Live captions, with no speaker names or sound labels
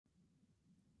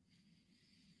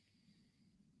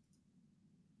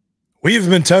We've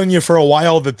been telling you for a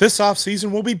while that this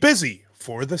offseason will be busy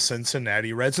for the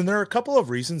Cincinnati Reds, and there are a couple of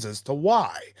reasons as to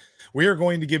why. We are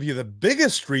going to give you the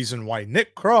biggest reason why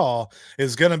Nick Krall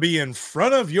is going to be in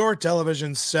front of your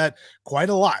television set quite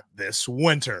a lot this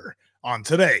winter on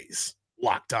today's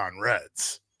Locked On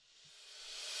Reds.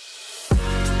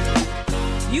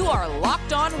 You are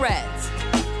Locked On Reds,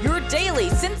 your daily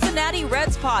Cincinnati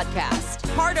Reds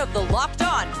podcast, part of the Locked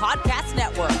On Podcast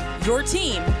Network, your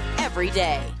team every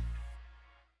day.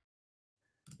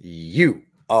 You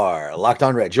are Locked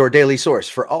On Reds, your daily source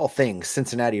for all things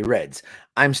Cincinnati Reds.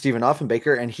 I'm Stephen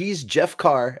Offenbaker, and he's Jeff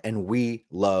Carr, and we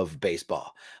love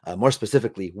baseball. More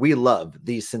specifically, we love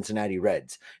these Cincinnati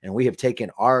Reds, and we have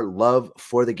taken our love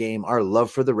for the game, our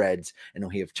love for the Reds, and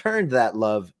we have turned that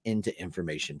love into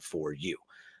information for you.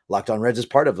 Locked On Reds is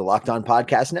part of the Locked On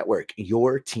Podcast Network,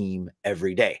 your team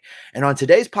every day. And on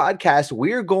today's podcast,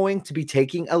 we're going to be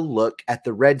taking a look at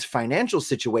the Reds' financial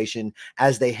situation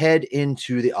as they head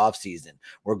into the offseason.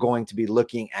 We're going to be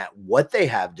looking at what they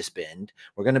have to spend.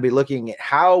 We're going to be looking at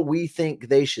how we think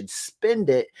they should spend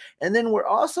it. And then we're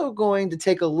also going to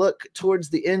take a look towards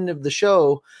the end of the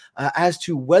show as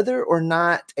to whether or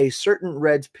not a certain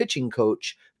Reds pitching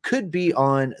coach could be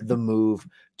on the move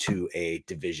to a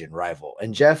division rival.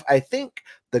 And Jeff, I think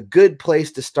the good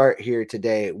place to start here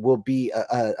today will be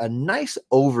a nice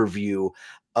overview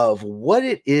of what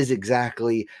it is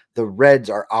exactly the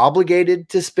Reds are obligated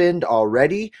to spend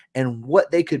already and what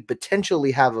they could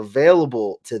potentially have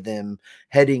available to them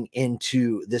heading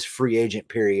into this free agent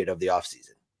period of the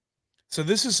offseason. So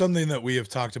this is something that we have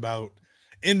talked about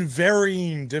in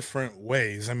varying different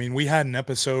ways. I mean, we had an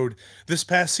episode this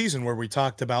past season where we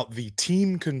talked about the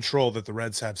team control that the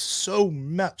Reds have so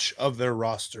much of their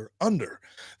roster under.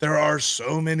 There are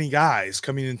so many guys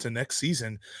coming into next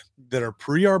season that are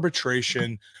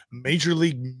pre-arbitration, major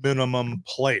league minimum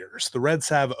players. The Reds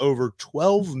have over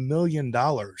 $12 million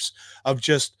of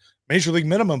just major league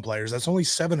minimum players. That's only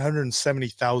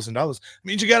 $770,000. It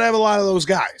means you got to have a lot of those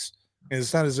guys. And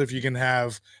it's not as if you can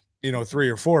have 3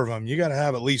 or 4 of them. You got to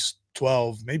have at least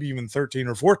 12, maybe even 13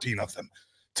 or 14 of them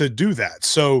to do that.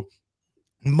 So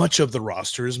much of the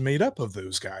roster is made up of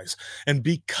those guys. And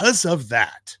because of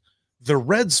that, the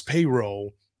Reds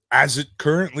payroll, as it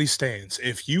currently stands,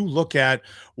 if you look at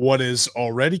what is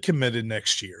already committed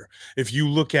next year, if you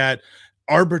look at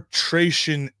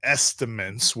arbitration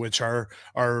estimates, which are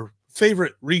our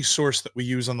favorite resource that we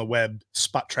use on the web,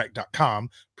 spottrack.com,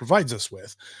 provides us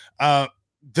with,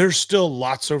 there's still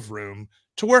lots of room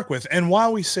to work with. And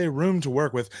while we say room to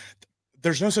work with,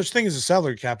 there's no such thing as a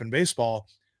salary cap in baseball,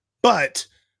 but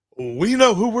we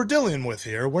know who we're dealing with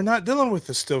here. We're not dealing with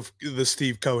the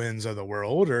Steve Cohens of the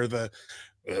world or the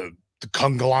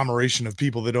conglomeration of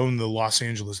people that own the Los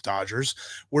Angeles Dodgers.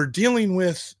 We're dealing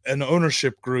with an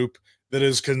ownership group that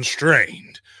is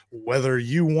constrained. Whether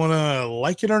you want to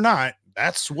like it or not,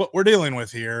 that's what we're dealing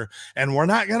with here. And we're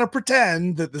not going to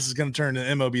pretend that this is going to turn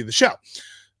into MLB The Show.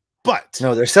 But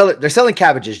no, they're selling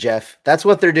cabbages, Jeff. That's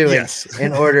what they're doing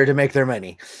in order to make their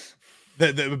money.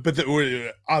 But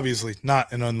we're obviously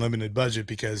not an unlimited budget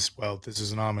because, well, this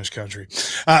is an Amish country.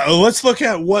 Let's look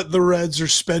at what the Reds are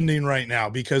spending right now,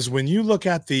 because when you look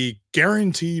at the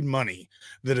guaranteed money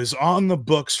that is on the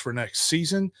books for next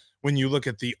season, when you look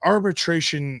at the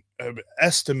arbitration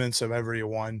estimates of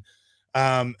everyone,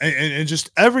 and just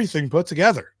everything put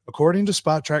together, according to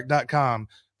spottrack.com,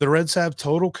 the Reds have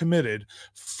total committed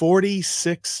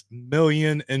 $46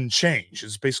 million and change.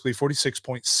 It's basically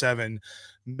 $46.7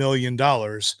 million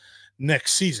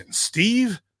next season.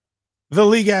 Steve, the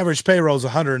league average payroll is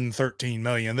 $113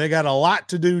 million. They got a lot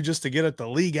to do just to get at the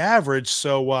league average,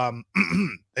 so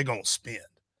they're going to spend.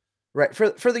 Right. For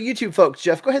the YouTube folks,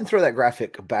 Jeff, go ahead and throw that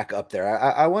graphic back up there.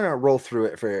 I want to roll through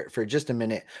it for just a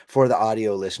minute for the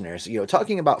audio listeners.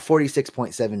 Talking about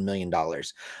 $46.7 million.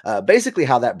 Basically,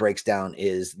 how that breaks down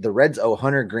is the Reds owe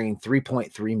Hunter Green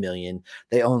 $3.3 million.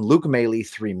 They own Luke Maile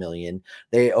 $3 million.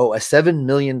 They owe a $7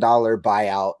 million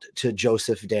buyout to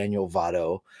Joseph Daniel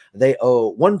Votto. They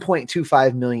owe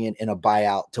 $1.25 million in a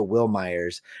buyout to Will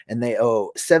Myers, and they owe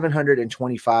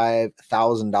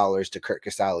 $725,000 to Kurt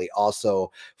Casale,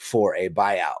 also for a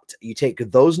buyout. You take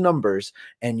those numbers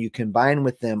and you combine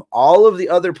with them all of the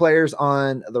other players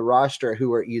on the roster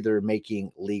who are either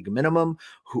making league minimum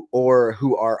or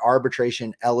who are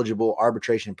arbitration eligible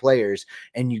arbitration players,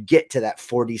 and you get to that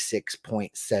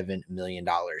 $46.7 million.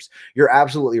 You're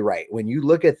absolutely right. When you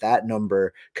look at that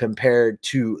number compared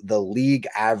to the league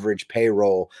average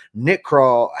payroll, Nick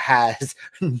Krall has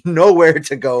nowhere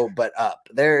to go but up.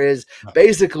 There is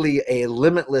basically a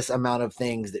limitless amount of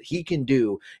things that he can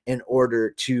do in order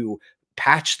to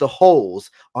patch the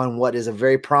holes on what is a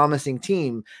very promising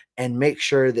team and make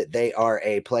sure that they are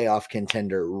a playoff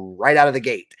contender right out of the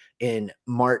gate in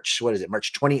March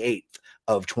 28th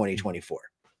of 2024.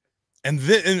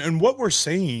 And what we're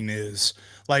saying is,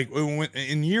 like,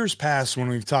 in years past when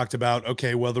we've talked about,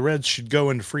 okay, well, the Reds should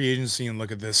go into free agency and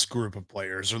look at this group of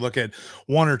players or look at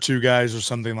one or two guys or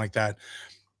something like that.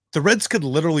 The Reds could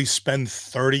literally spend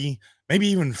 30, maybe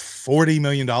even $40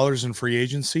 million in free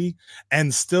agency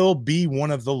and still be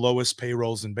one of the lowest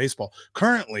payrolls in baseball.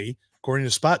 Currently, according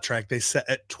to Spot Track, they set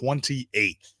at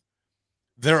 28th.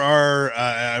 There are,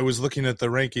 I was looking at the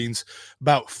rankings,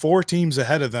 about 4 teams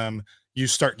ahead of them. You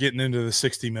start getting into the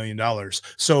 $60 million.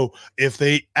 So if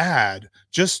they add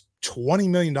just $20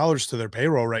 million to their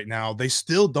payroll right now, they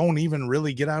still don't even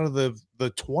really get out of the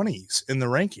 20s in the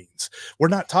rankings. We're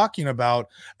not talking about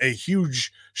a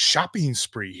huge shopping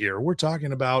spree here. We're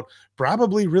talking about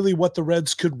probably really what the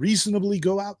Reds could reasonably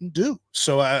go out and do.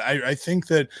 So I think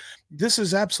that this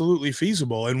is absolutely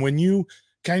feasible. And when you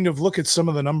kind of look at some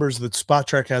of the numbers that Spot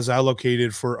Track has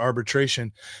allocated for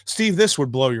arbitration, Steve, this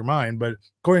would blow your mind, but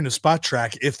according to Spot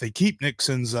Track, if they keep Nick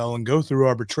Senzel and go through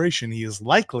arbitration, he is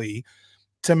likely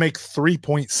to make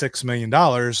 $3.6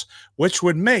 million, which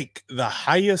would make the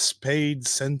highest paid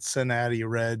Cincinnati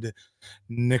Red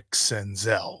Nick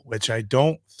Senzel, which I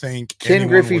don't think Ken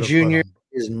Griffey Jr.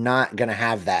 is not going to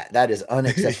have that. That is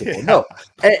unacceptable. Yeah. No,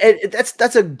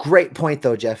 that's a great point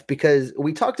though, Jeff, because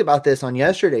we talked about this on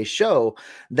yesterday's show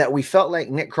that we felt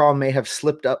like Nick Krall may have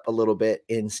slipped up a little bit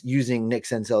in using Nick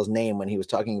Senzel's name when he was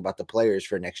talking about the players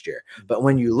for next year. But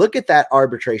when you look at that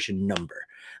arbitration number,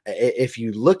 if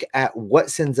you look at what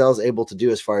Senzel's able to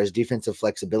do as far as defensive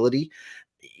flexibility,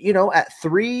 you know, at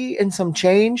 $3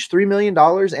 million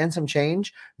and some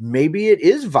change, maybe it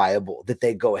is viable that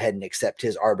they go ahead and accept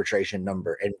his arbitration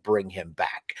number and bring him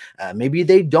back. Maybe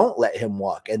they don't let him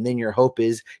walk. And then your hope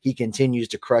is he continues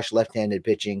to crush left-handed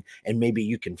pitching and maybe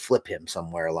you can flip him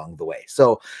somewhere along the way.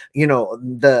 So, you know,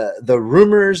 the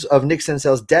rumors of Nick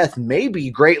Senzel's death may be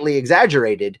greatly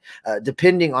exaggerated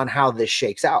depending on how this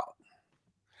shakes out.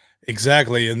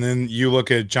 Exactly. And then you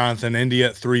look at Jonathan India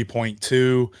at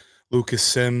 3.2, Lucas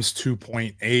Sims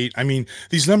 2.8. I mean,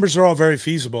 these numbers are all very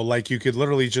feasible. Like, you could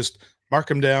literally just mark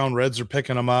them down. Reds are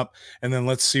picking them up, and then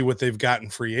let's see what they've got in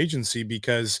free agency,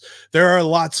 because there are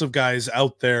lots of guys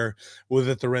out there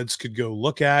that the Reds could go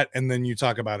look at. And then you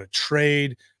talk about a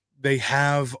trade. They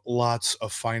have lots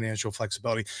of financial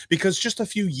flexibility, because just a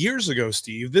few years ago,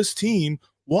 Steve, this team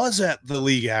was at the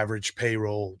league average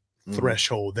payroll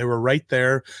threshold. They were right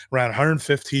there around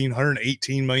 $115,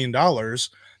 $118 million.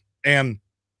 And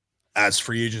as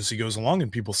free agency goes along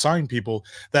and people sign people,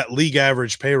 that league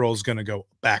average payroll is going to go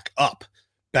back up,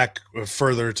 back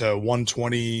further to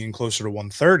 120 and closer to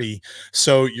 130.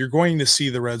 So you're going to see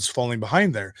the Reds falling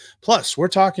behind there. Plus, we're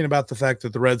talking about the fact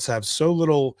that the Reds have so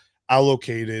little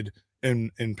allocated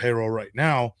in payroll right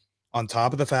now, on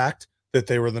top of the fact that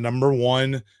they were the number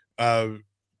one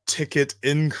ticket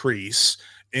increase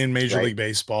in Major League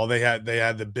Baseball. They had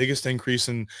the biggest increase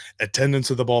in attendance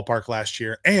at the ballpark last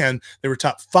year, and they were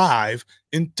top 5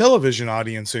 in television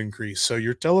audience increase. So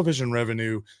your television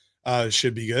revenue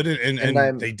should be good,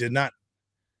 and they did not.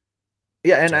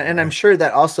 Yeah, and I'm sure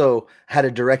that also had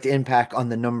a direct impact on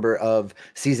the number of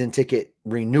season ticket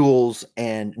renewals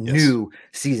and new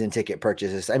season ticket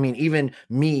purchases. I mean, even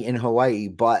me in Hawaii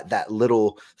bought that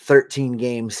little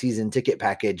 13-game season ticket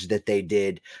package that they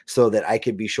did so that I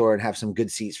could be sure and have some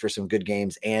good seats for some good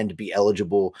games and be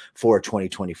eligible for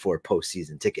 2024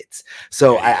 postseason tickets.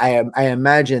 So I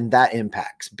imagine that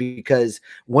impacts, because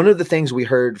one of the things we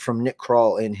heard from Nick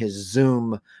Krall in his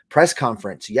Zoom press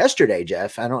conference yesterday,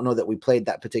 Jeff, I don't know that we played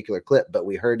that particular clip, but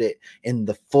we heard it in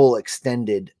the full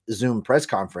extended Zoom press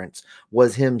conference,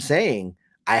 was him saying,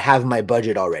 I have my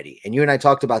budget already. And you and I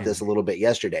talked about this a little bit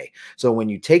yesterday. So when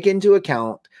you take into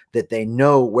account that they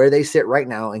know where they sit right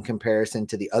now in comparison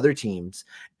to the other teams,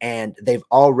 and they've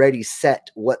already set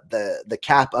what the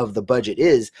cap of the budget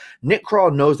is, Nick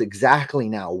Krall knows exactly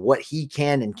now what he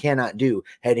can and cannot do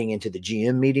heading into the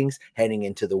GM meetings, heading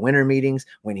into the winter meetings,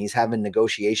 when he's having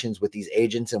negotiations with these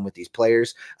agents and with these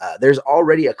players. There's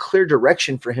already a clear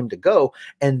direction for him to go,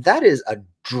 and that is a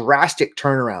drastic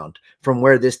turnaround from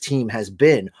where this team has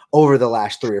been over the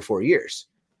last 3 or 4 years.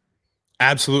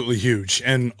 Absolutely huge.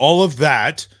 And all of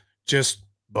that just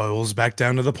boils back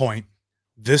down to the point.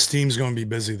 This team's going to be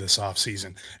busy this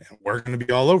offseason, and we're going to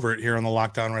be all over it here on the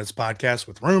Locked On Reds podcast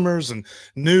with rumors and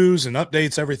news and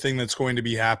updates, everything that's going to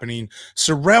be happening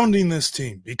surrounding this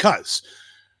team, because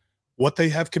what they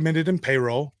have committed in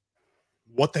payroll,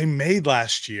 what they made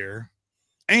last year,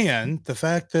 And the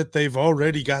fact that they've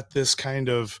already got this kind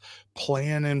of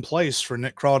plan in place for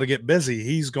Nick Krall to get busy,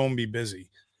 he's going to be busy.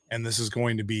 And this is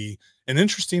going to be an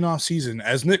interesting offseason.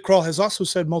 As Nick Krall has also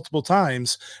said multiple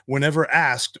times, whenever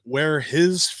asked where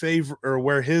his favor or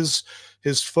where his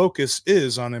focus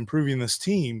is on improving this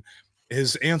team,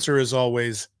 his answer is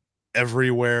always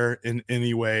everywhere in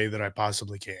any way that I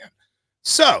possibly can.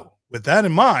 So, with that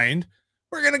in mind,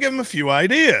 we're going to give him a few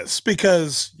ideas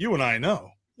because you and I know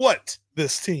what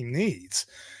this team needs,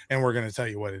 and we're going to tell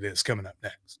you what it is coming up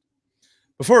next.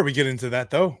 Before we get into that,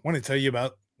 though, I want to tell you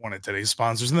about one of today's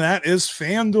sponsors, and that is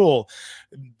FanDuel.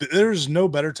 There's no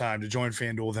better time to join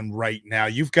FanDuel than right now.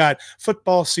 You've got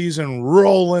football season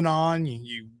rolling on.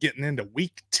 You getting into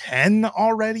week 10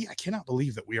 already. I cannot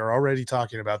believe that we are already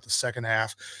talking about the second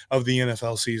half of the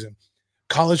NFL season.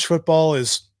 College football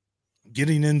is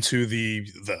getting into the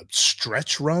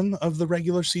stretch run of the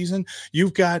regular season.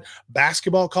 You've got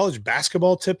basketball, college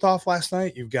basketball tipped off last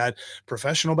night. You've got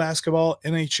professional basketball,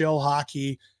 NHL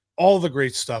hockey. All the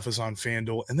great stuff is on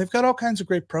FanDuel, and they've got all kinds of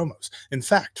great promos. In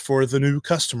fact, for the new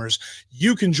customers,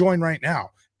 you can join right now.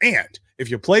 And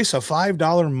if you place a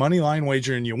 $5 money line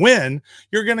wager and you win,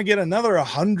 you're going to get another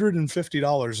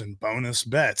 $150 in bonus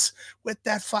bets with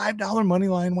that $5 money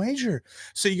line wager.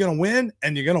 So you're going to win,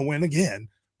 and you're going to win again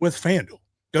with FanDuel.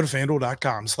 Go to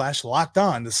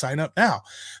FanDuel.com/lockedon to sign up now.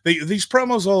 These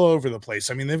promos all over the place.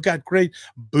 I mean, they've got great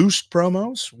boost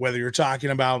promos, whether you're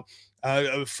talking about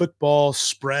football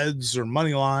spreads or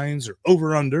money lines or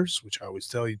over-unders, which I always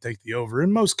tell you take the over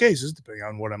in most cases, depending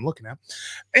on what I'm looking at.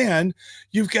 And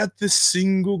you've got this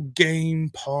single game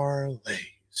parlay.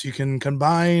 So you can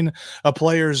combine a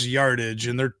player's yardage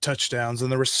and their touchdowns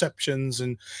and the receptions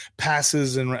and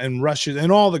passes and rushes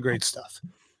and all the great stuff,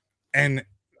 and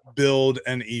build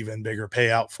an even bigger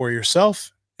payout for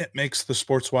yourself. It makes the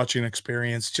sports watching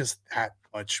experience just that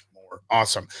much more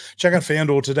awesome. Check out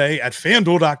FanDuel today at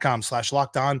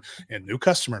FanDuel.com/lockedon, and new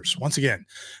customers. Once again,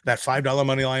 that $5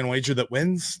 money line wager that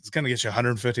wins is going to get you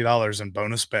 $150 in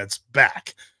bonus bets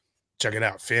back. Check it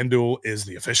out. FanDuel is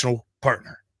the official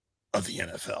partner of the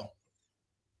NFL.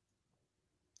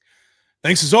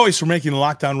 Thanks as always for making the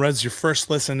Locked On Reds your first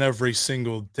listen every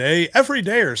single day. Every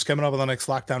dayers coming up on the next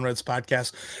Locked On Reds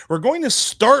podcast. We're going to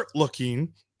start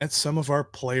looking at some of our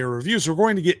player reviews. We're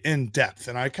going to get in depth,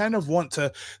 and I kind of want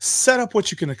to set up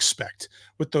what you can expect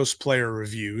with those player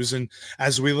reviews. And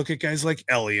as we look at guys like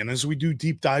Ellie, and as we do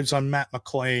deep dives on Matt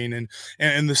McClain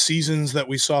and the seasons that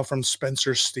we saw from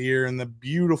Spencer Steer and the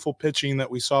beautiful pitching that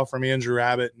we saw from Andrew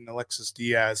Abbott and Alexis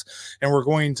Diaz, and we're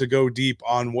going to go deep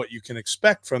on what you can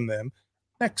expect from them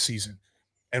next season.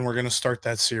 And we're going to start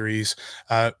that series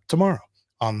tomorrow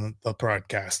on the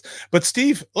broadcast. But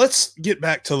Steve, let's get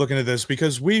back to looking at this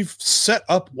because we've set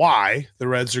up why the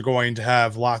Reds are going to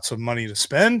have lots of money to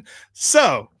spend.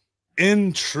 So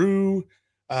in true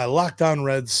Locked On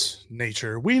Reds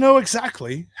nature, we know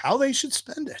exactly how they should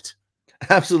spend it.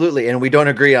 Absolutely. And we don't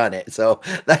agree on it. So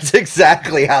that's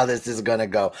exactly how this is going to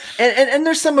go. And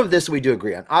there's some of this we do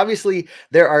agree on. Obviously,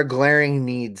 there are glaring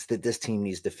needs that this team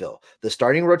needs to fill. The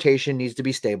starting rotation needs to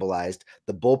be stabilized.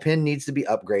 The bullpen needs to be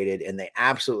upgraded. And they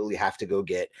absolutely have to go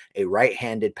get a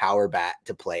right-handed power bat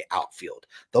to play outfield.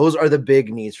 Those are the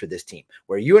big needs for this team.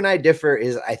 Where you and I differ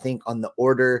is, I think, on the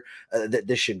order that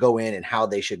this should go in and how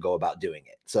they should go about doing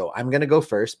it. So I'm going to go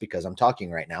first because I'm talking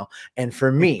right now. And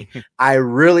for me, I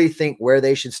really think where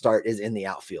they should start is in the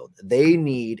outfield. They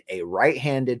need a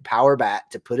right-handed power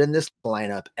bat to put in this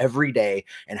lineup every day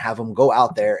and have them go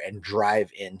out there and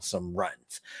drive in some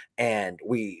runs. And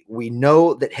we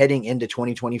know that heading into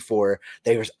 2024,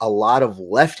 there's a lot of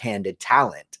left-handed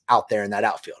talent out there in that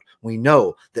outfield. We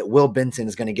know that Will Benson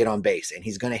is going to get on base and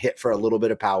he's going to hit for a little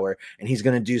bit of power and he's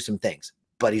going to do some things,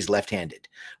 but he's left-handed.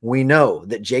 We know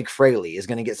that Jake Fraley is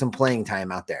going to get some playing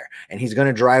time out there and he's going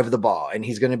to drive the ball and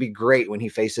he's going to be great when he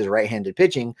faces right-handed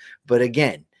pitching. But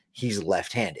again, he's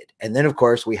left-handed. And then of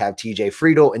course we have TJ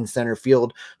Friedl in center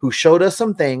field who showed us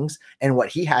some things, and what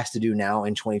he has to do now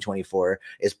in 2024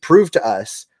 is prove to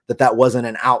us that wasn't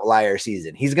an outlier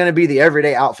season. He's going to be the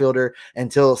everyday outfielder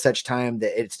until such time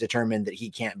that it's determined that he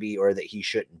can't be or that he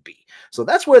shouldn't be. So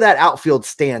that's where that outfield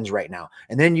stands right now.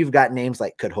 And then you've got names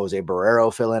like, could Jose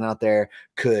Barrero fill in out there?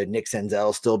 Could Nick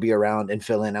Senzel still be around and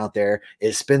fill in out there?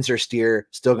 Is Spencer Steer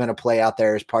still going to play out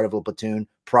there as part of a platoon?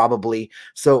 Probably.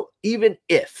 So even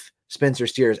if Spencer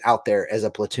Steer is out there as a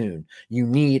platoon, you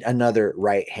need another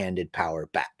right-handed power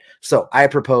bat. So I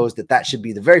propose that should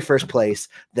be the very first place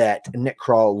that Nick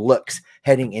Krall looks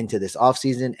heading into this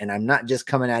offseason. And I'm not just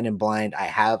coming at him blind. I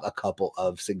have a couple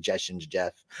of suggestions,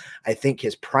 Jeff. I think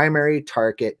his primary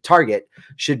target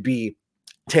should be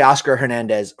Teoscar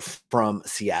Hernandez from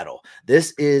Seattle.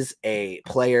 This is a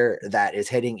player that is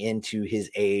heading into his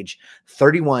age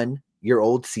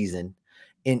 31-year-old season.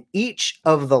 In each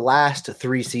of the last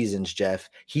 3 seasons, Jeff,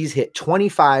 he's hit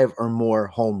 25 or more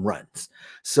home runs.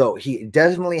 So he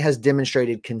definitely has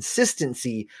demonstrated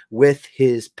consistency with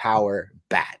his power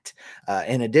bat.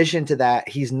 In addition to that,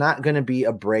 he's not going to be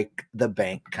a break the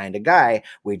bank kind of guy.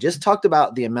 We just talked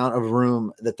about the amount of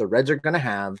room that the Reds are going to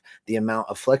have, the amount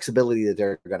of flexibility that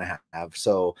they're going to have.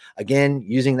 So again,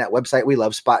 using that website we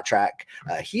love, Spot Track,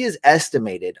 he is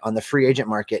estimated on the free agent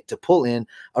market to pull in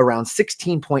around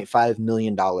 $16.5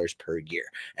 million per year.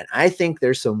 And I think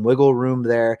there's some wiggle room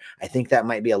there. I think that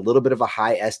might be a little bit of a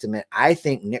high estimate. I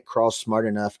think Nick Kral's smart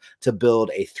enough to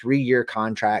build a 3-year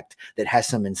contract that has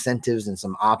some incentives and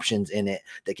some options in it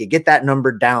that could get that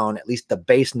number down, at least the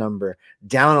base number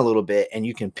down a little bit. And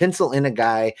you can pencil in a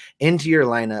guy into your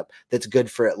lineup that's good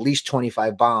for at least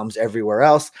 25 bombs everywhere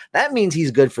else. That means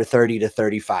he's good for 30 to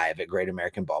 35 at Great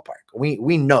American Ballpark.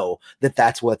 We know that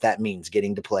that's what that means,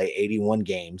 getting to play 81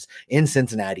 games in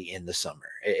Cincinnati in the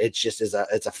summer. It's just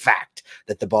it's a fact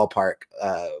that the ballpark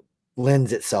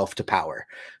lends itself to power.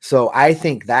 So I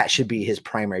think that should be his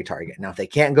primary target. Now, if they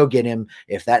can't go get him,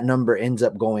 if that number ends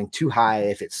up going too high,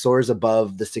 if it soars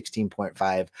above the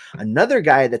 16.5, another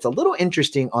guy that's a little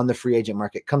interesting on the free agent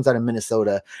market comes out of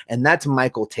Minnesota, and that's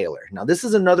Michael Taylor. Now, this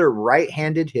is another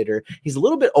right-handed hitter. He's a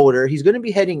little bit older. He's going to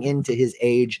be heading into his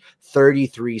age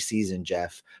 33 season,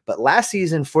 Jeff. But last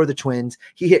season for the Twins,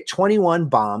 he hit 21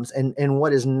 bombs in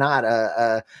what is not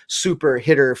a super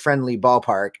hitter-friendly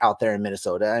ballpark out there in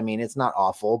Minnesota. I mean, it's not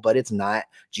awful, but it's not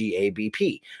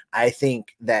GABP. I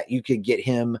think that you could get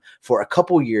him for a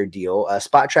couple-year deal.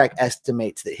 Spot Track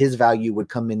estimates that his value would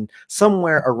come in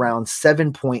somewhere around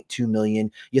 $7.2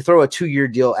 million. You throw a 2-year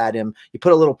deal at him, you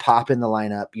put a little pop in the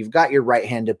lineup, you've got your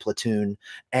right-handed platoon,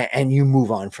 and you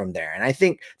move on from there. And I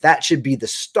think that should be the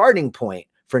starting point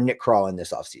for Nick Krall in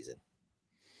this offseason.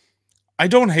 I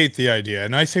don't hate the idea,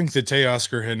 and I think that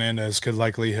Teoscar Hernandez could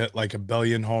likely hit like 1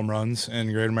 billion home runs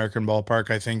in Great American Ballpark.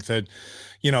 I think that,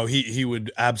 he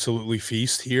would absolutely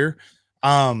feast here.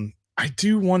 I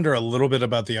do wonder a little bit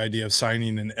about the idea of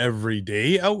signing an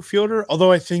everyday outfielder,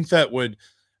 although I think that would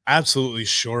absolutely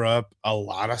shore up a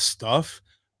lot of stuff.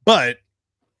 But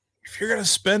if you're going to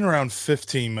spend around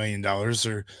 $15 million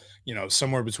or,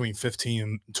 somewhere between $15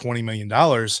 and $20 million,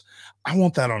 I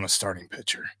want that on a starting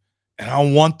pitcher. And I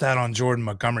want that on Jordan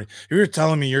Montgomery. If you're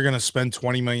telling me you're going to spend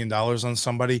 $20 million on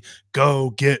somebody, go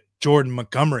get Jordan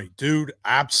Montgomery. Dude,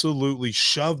 absolutely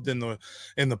shoved in the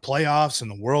playoffs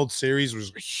and the World Series.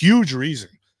 Was a huge reason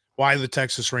why the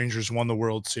Texas Rangers won the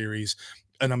World Series.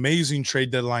 An amazing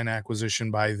trade deadline acquisition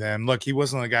by them. Look, he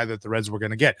wasn't a guy that the Reds were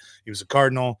going to get. He was a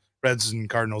Cardinal. Reds and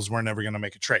Cardinals were never going to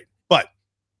make a trade. But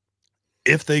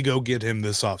if they go get him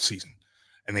this offseason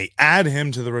and they add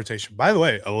him to the rotation, by the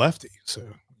way, a lefty, so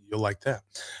you'll like that,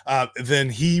 then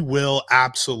he will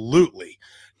absolutely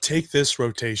take this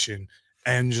rotation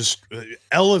and just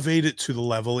elevate it to the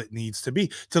level it needs to be,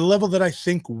 to the level that I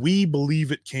think we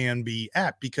believe it can be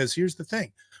at. Because here's the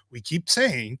thing. We keep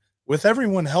saying with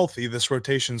everyone healthy, this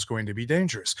rotation is going to be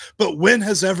dangerous. But when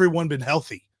has everyone been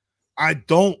healthy? I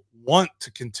don't want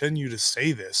to continue to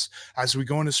say this as we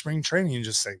go into spring training and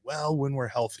just say, well, when we're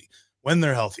healthy, when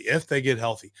they're healthy, if they get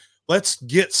healthy, let's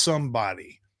get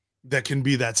somebody that can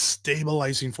be that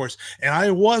stabilizing force. And I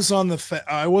was on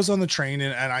the train,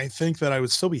 and I think that I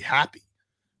would still be happy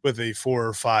with a 4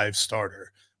 or 5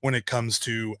 starter when it comes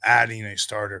to adding a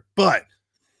starter. But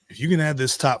if you can add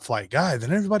this top flight guy,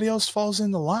 then everybody else falls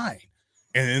in the line.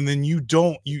 And then you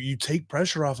take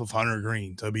pressure off of Hunter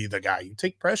Green to be the guy. You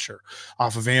take pressure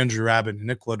off of Andrew Abbott and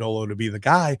Nick Lodolo to be the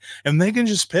guy, and they can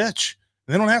just pitch.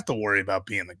 They don't have to worry about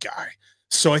being the guy.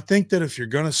 So I think that if you're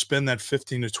going to spend that $15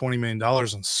 to $20 million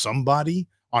on somebody,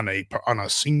 on a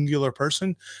singular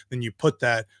person, then you put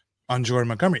that on Jordan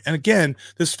Montgomery. And again,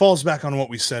 this falls back on what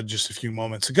we said just a few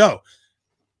moments ago.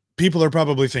 People are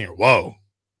probably thinking, whoa,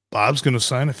 Bob's going to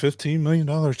sign a $15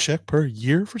 million check per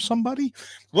year for somebody?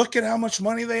 Look at how much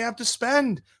money they have to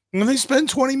spend. When they spend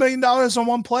 $20 million on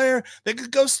one player, they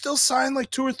could go still sign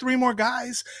like 2 or 3 more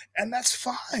guys, and that's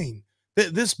fine.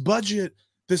 This budget,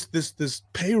 this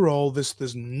payroll,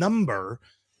 this number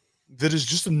that is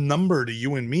just a number to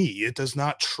you and me. It does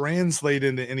not translate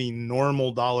into any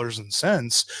normal dollars and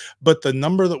cents, but the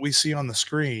number that we see on the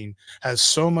screen has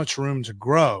so much room to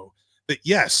grow that,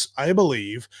 yes, I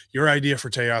believe your idea for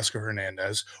Teoscar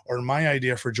Hernandez or my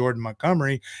idea for Jordan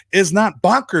Montgomery is not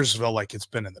bonkersville like it's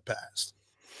been in the past.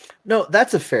 No,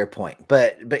 that's a fair point.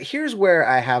 But here's where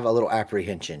I have a little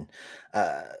apprehension.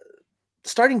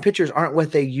 starting pitchers aren't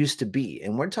what they used to be.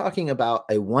 And we're talking about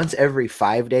a once every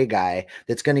 5-day guy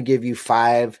that's going to give you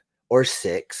 5 or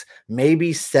 6,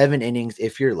 maybe 7 innings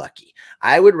if you're lucky.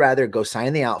 I would rather go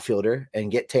sign the outfielder and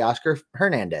get Teoscar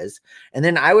Hernandez, and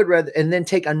then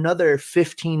take another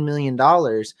 $15 million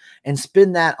and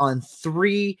spend that on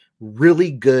 3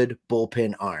 really good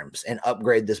bullpen arms and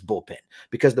upgrade this bullpen,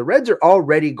 because the Reds are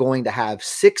already going to have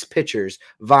 6 pitchers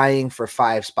vying for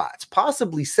 5 spots,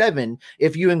 possibly 7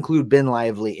 if you include Ben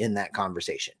Lively in that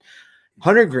conversation.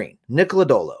 Hunter Green, Nick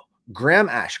Lodolo, Graham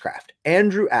Ashcraft,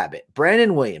 Andrew Abbott,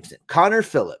 Brandon Williamson, Connor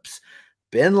Phillips,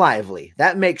 Ben Lively.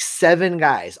 That makes 7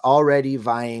 guys already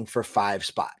vying for 5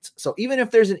 spots. So even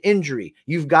if there's an injury,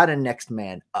 you've got a next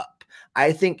man up.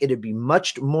 I think it'd be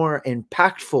much more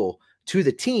impactful to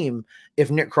the team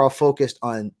if Nick Krall focused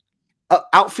on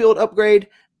outfield upgrade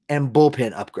and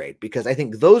bullpen upgrade, because I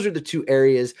think those are the 2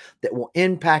 areas that will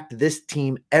impact this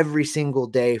team every single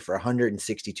day for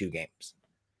 162 games.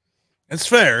 It's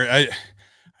fair.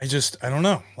 I don't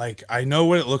know. Like, I know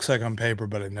what it looks like on paper,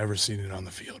 but I've never seen it on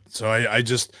the field. So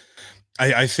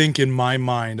I think in my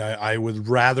mind, I would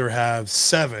rather have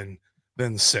 7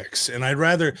 than 6. And I'd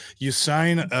rather you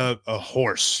sign a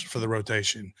horse for the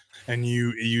rotation, and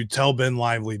you tell Ben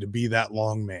Lively to be that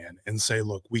long man and say,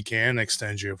 look, we can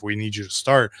extend you if we need you to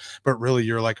start, but really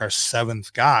you're like our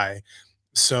 7th guy.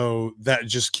 So that,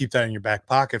 just keep that in your back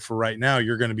pocket for right now.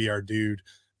 You're going to be our dude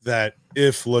that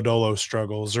if Lodolo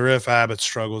struggles, or if Abbott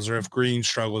struggles, or if Green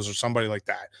struggles, or somebody like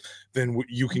that, then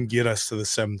you can get us to the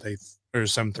 7th, 8th, or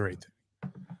 7th or 8th.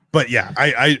 But yeah,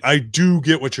 I do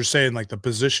get what you're saying. Like, the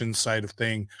position side of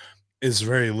thing is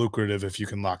very lucrative if you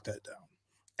can lock that down.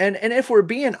 And if we're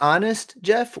being honest,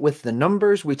 Jeff, with the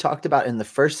numbers we talked about in the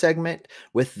first segment,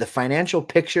 with the financial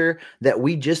picture that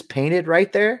we just painted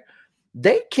right there,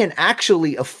 they can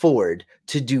actually afford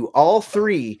to do all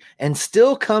 3 and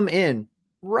still come in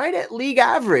right at league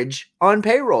average on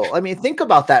payroll. I mean, think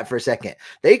about that for a second.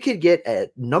 They could get a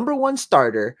number 1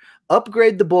 starter,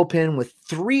 upgrade the bullpen with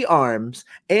 3 arms,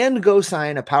 and go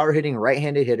sign a power hitting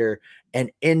right-handed hitter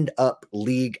and end up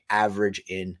league average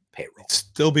in payroll.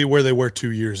 Still be where they were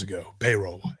 2 years ago,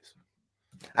 payroll-wise.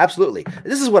 Absolutely.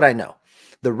 This is what I know.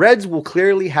 The Reds will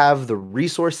clearly have the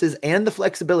resources and the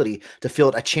flexibility to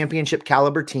field a championship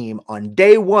caliber team on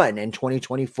day 1 in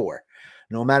 2024.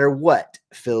 No matter what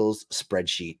Phil's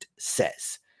spreadsheet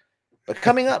says. But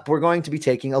coming up, we're going to be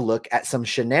taking a look at some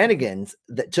shenanigans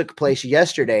that took place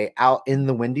yesterday out in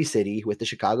the Windy City with the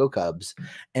Chicago Cubs,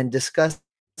 and discuss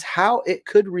how it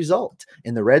could result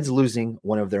in the Reds losing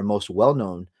one of their most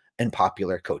well-known and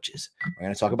popular coaches. We're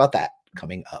going to talk about that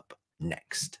coming up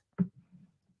next.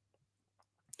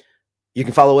 You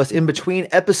can follow us in between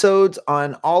episodes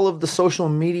on all of the social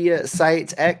media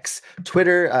sites, X,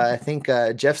 Twitter. I think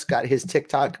Jeff's got his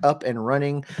TikTok up and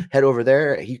running. Head over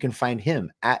there. You can find him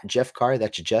at Jeff Carr.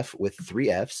 That's Jeff with 3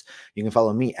 Fs. You can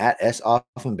follow me at S.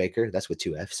 Offenbaker. That's with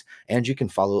 2 Fs. And you can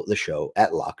follow the show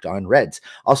at Locked On Reds.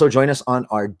 Also join us on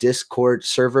our Discord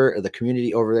server. The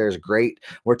community over there is great.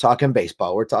 We're talking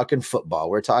baseball. We're talking football.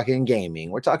 We're talking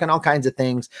gaming. We're talking all kinds of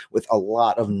things with a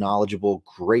lot of knowledgeable,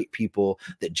 great people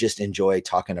that just enjoy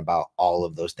talking about all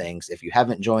of those things. If you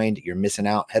haven't joined, you're missing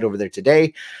out. Head over there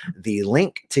today. The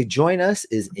link to join us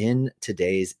is in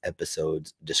today's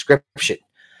episode's description.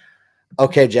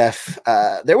 Okay, Jeff,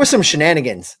 there was some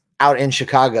shenanigans out in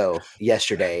Chicago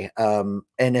yesterday. And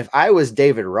if I was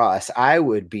David Ross, I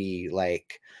would be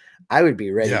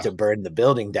ready to burn the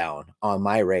building down on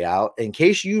my way out. In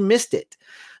case you missed it,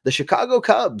 the Chicago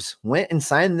Cubs went and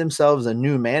signed themselves a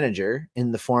new manager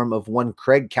in the form of one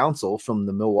Craig Counsell from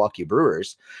the Milwaukee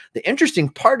Brewers. The interesting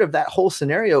part of that whole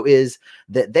scenario is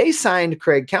that they signed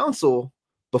Craig Counsell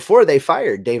before they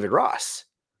fired David Ross.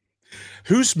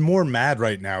 Who's more mad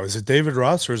right now? Is it David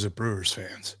Ross or is it Brewers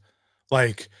fans?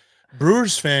 Like,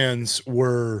 Brewers fans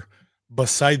were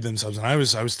beside themselves. And I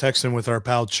was texting with our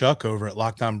pal Chuck over at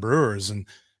Locked On Brewers, and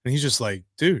he's just like,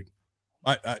 dude,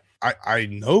 I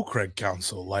know Craig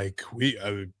Counsell. Like,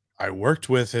 I worked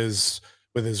with his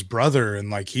brother, and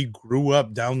like, he grew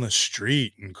up down the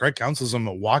street, and Craig Counsell's a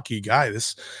Milwaukee guy.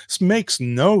 This makes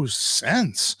no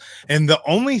sense. And the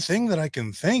only thing that I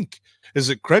can think is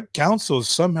that Craig Counsell is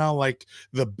somehow like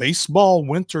the baseball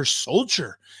winter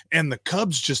soldier, and the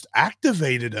Cubs just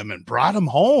activated him and brought him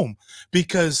home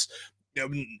because,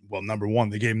 well, number one,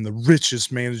 they gave him the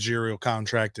richest managerial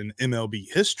contract in MLB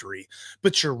history.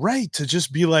 But you're right to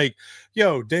just be like,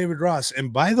 yo, David Ross.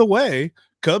 And by the way,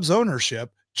 Cubs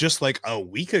ownership, just like a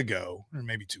week ago, or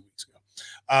maybe 2 weeks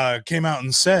ago, came out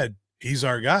and said, he's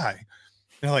our guy.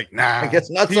 They're like, I nah, guess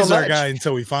not so he's our much. guy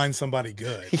until we find somebody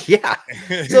good. Yeah.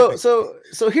 So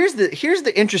here's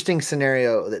the interesting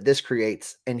scenario that this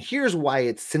creates, and here's why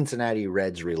it's Cincinnati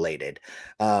Reds related.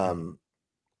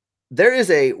 There is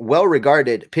a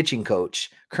well-regarded pitching coach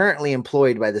currently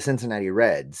employed by the Cincinnati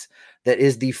Reds that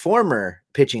is the former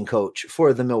pitching coach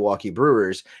for the Milwaukee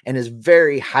Brewers and is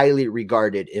very highly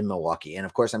regarded in Milwaukee. And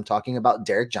of course, I'm talking about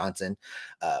Derek Johnson.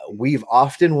 We've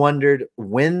often wondered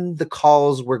when the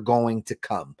calls were going to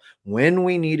come, when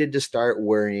we needed to start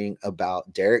worrying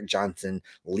about Derek Johnson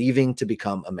leaving to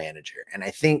become a manager. And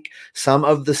I think some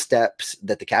of the steps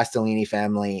that the Castellini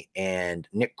family and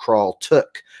Nick Kroll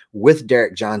took with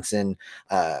Derek Johnson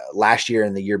last year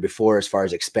and the year before, as far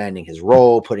as expanding his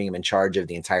role, putting him in charge of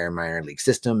the entire minor league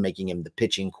system, making him the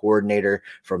pitching coordinator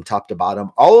from top to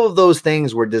bottom, all of those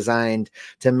things were designed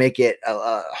to make it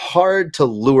hard to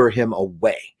lure him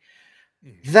away.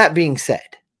 That being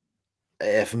said,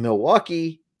 if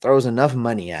Milwaukee throws enough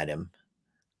money at him,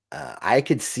 I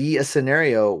could see a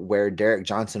scenario where Derek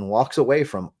Johnson walks away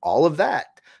from all of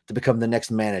that to become the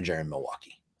next manager in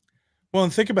Milwaukee. Well,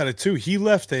 and think about it too. He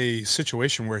left a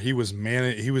situation where he was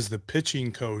the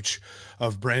pitching coach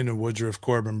of Brandon Woodruff,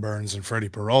 Corbin Burns, and Freddie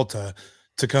Peralta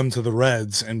to come to the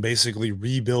Reds and basically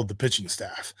rebuild the pitching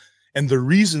staff. And the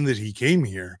reason that he came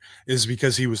here is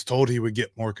because he was told he would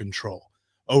get more control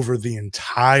over the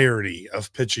entirety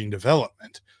of pitching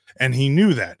development. And he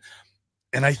knew that.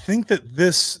 And I think that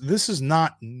this is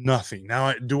not nothing.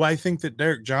 Now, do I think that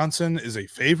Derek Johnson is a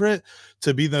favorite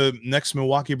to be the next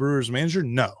Milwaukee Brewers manager?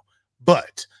 No.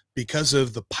 But because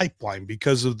of the pipeline,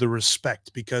 because of the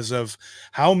respect, because of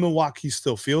how Milwaukee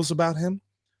still feels about him,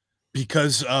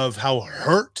 because of how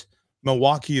hurt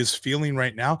Milwaukee is feeling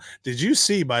right now. Did you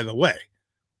see, by the way,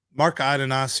 Mark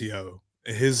Adanasio,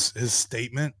 his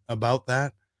statement about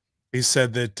that? He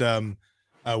said that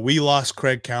we lost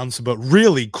Craig Counsell, but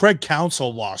really Craig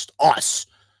Counsell lost us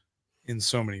in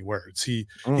so many words. He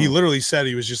literally said,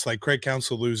 he was just like, Craig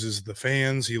Counsell loses the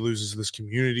fans, he loses this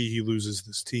community, he loses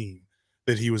this team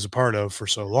that he was a part of for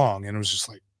so long. And it was just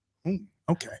like,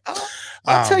 okay.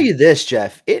 I'll tell you this,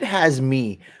 Jeff, it has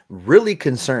me really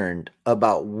concerned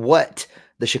about what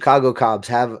the Chicago Cubs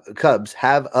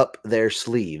have up their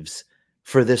sleeves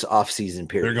for this offseason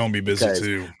period. They're going to be busy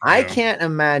too. I can't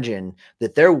imagine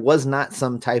that there was not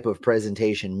some type of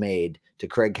presentation made to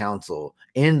Craig Counsell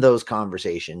in those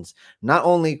conversations. Not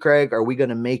only, Craig, are we going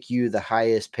to make you the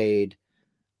highest paid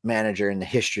manager in the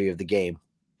history of the game,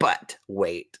 but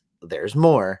wait, there's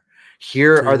more.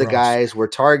 Here are the guys we're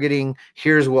targeting.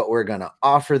 Here's what we're going to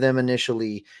offer them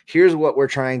initially. Here's what we're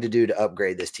trying to do to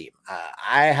upgrade this team.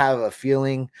 I have a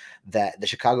feeling that the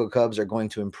Chicago Cubs are going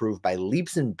to improve by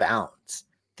leaps and bounds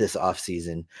this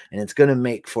offseason, and it's going to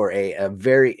make for a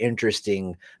very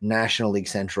interesting National League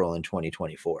Central in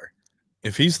 2024.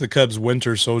 If he's the Cubs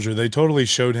winter soldier, they totally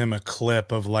showed him a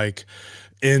clip of like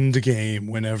end game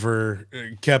whenever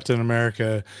Captain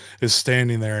America is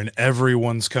standing there and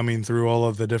everyone's coming through all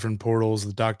of the different portals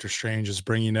that Doctor Strange is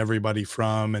bringing everybody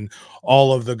from, and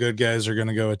all of the good guys are going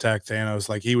to go attack Thanos.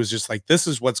 Like, he was just like, this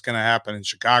is what's going to happen in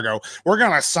Chicago. We're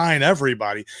going to sign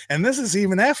everybody. And this is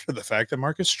even after the fact that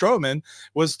Marcus Stroman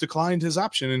was declined his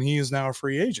option and he is now a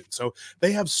free agent. So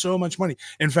they have so much money.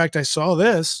 In fact, I saw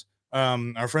this,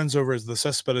 our friends over at the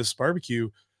Cespedes Barbecue,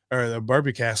 or the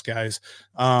Barbecuecast guys,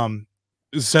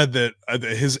 said that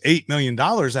his $8 million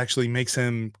actually makes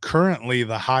him currently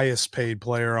the highest paid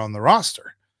player on the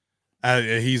roster.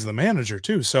 He's the manager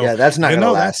too. So yeah, that's not going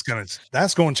to last.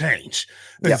 That's going to change.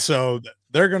 Yep. And so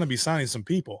they're going to be signing some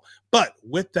people. But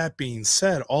with that being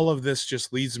said, all of this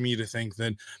just leads me to think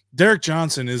that Derek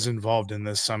Johnson is involved in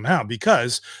this somehow,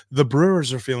 because the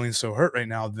Brewers are feeling so hurt right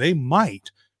now. They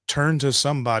might turn to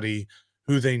somebody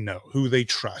who they know, who they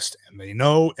trust, and they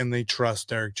know and they trust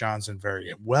Derek Johnson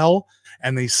very well,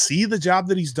 and they see the job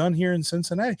that he's done here in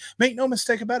Cincinnati. Make no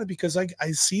mistake about it, because I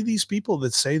see these people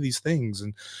that say these things,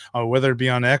 and whether it be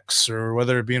on X or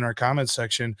whether it be in our comment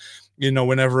section, you know,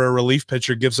 whenever a relief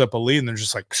pitcher gives up a lead and they're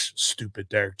just like, stupid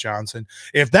Derek Johnson.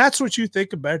 If that's what you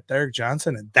think about Derek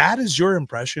Johnson and that is your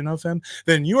impression of him,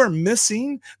 then you are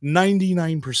missing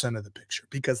 99% of the picture,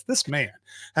 because this man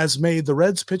has made the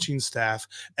Reds pitching staff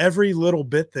every little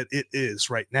bit that it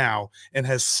is right now and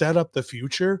has set up the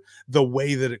future the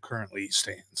way that it currently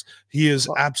stands. He is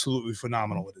absolutely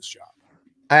phenomenal at his job.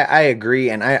 I agree,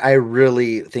 and I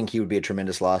really think he would be a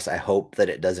tremendous loss. I hope that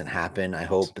it doesn't happen. I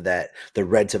hope that the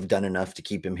Reds have done enough to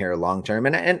keep him here long term.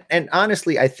 And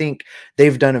honestly, I think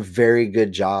they've done a very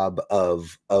good job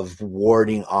of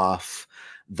warding off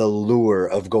the lure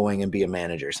of going and be a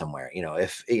manager somewhere.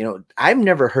 I've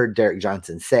never heard Derek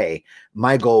Johnson say,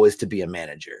 my goal is to be a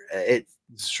manager.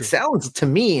 It's true. sounds to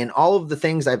me, and all of the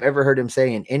things I've ever heard him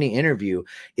say in any interview,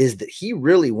 is that he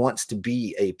really wants to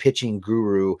be a pitching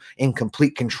guru in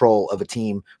complete control of a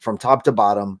team from top to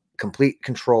bottom, complete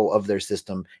control of their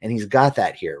system. And he's got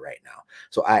that here right now.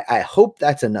 So I hope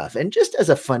that's enough. And just as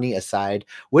a funny aside,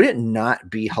 would it not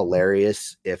be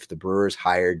hilarious if the Brewers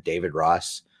hired David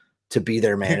Ross to be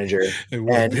their manager? It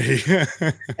would be.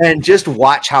 And just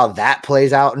watch how that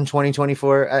plays out in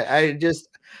 2024. I just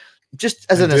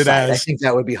as an aside, I think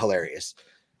that would be hilarious.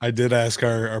 I did ask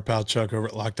our pal Chuck over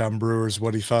at Lockdown Brewers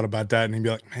what he thought about that, and he'd be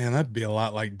like, man, that'd be a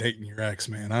lot like dating your ex,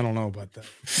 man. I don't know about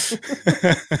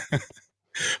that.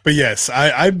 But yes,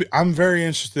 I'm very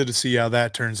interested to see how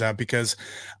that turns out, because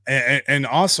and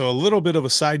also a little bit of a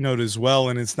side note as well,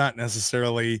 and it's not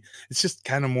necessarily, it's just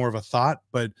kind of more of a thought,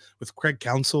 but with Craig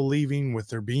Counsell leaving, with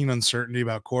there being uncertainty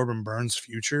about Corbin Burns'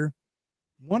 future,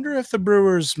 wonder if the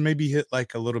Brewers maybe hit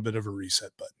like a little bit of a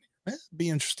reset button. It'd be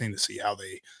interesting to see how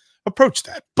they approach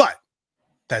that, but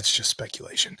that's just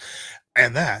speculation.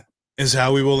 And that is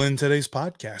how we will end today's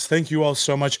podcast. Thank you all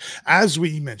so much. As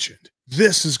we mentioned,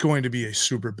 this is going to be a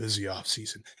super busy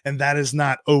offseason, and that is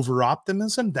not over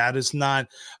optimism. That is not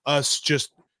us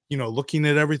just, looking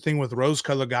at everything with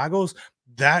rose-colored goggles.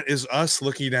 That is us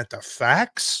looking at the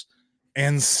facts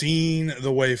and seeing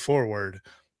the way forward.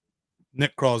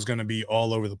 Nick Krall is going to be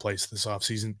all over the place this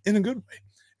offseason in a good way.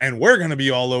 And we're going to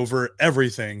be all over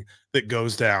everything that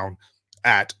goes down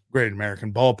at Great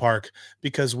American Ballpark,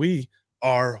 because we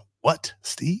are what,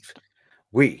 Steve?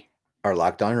 We are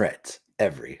Locked On Reds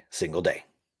every single day.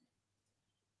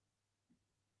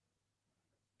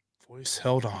 Voice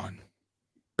held on.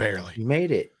 Barely. You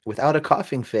made it without a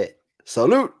coughing fit.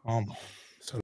 Salute. Almost.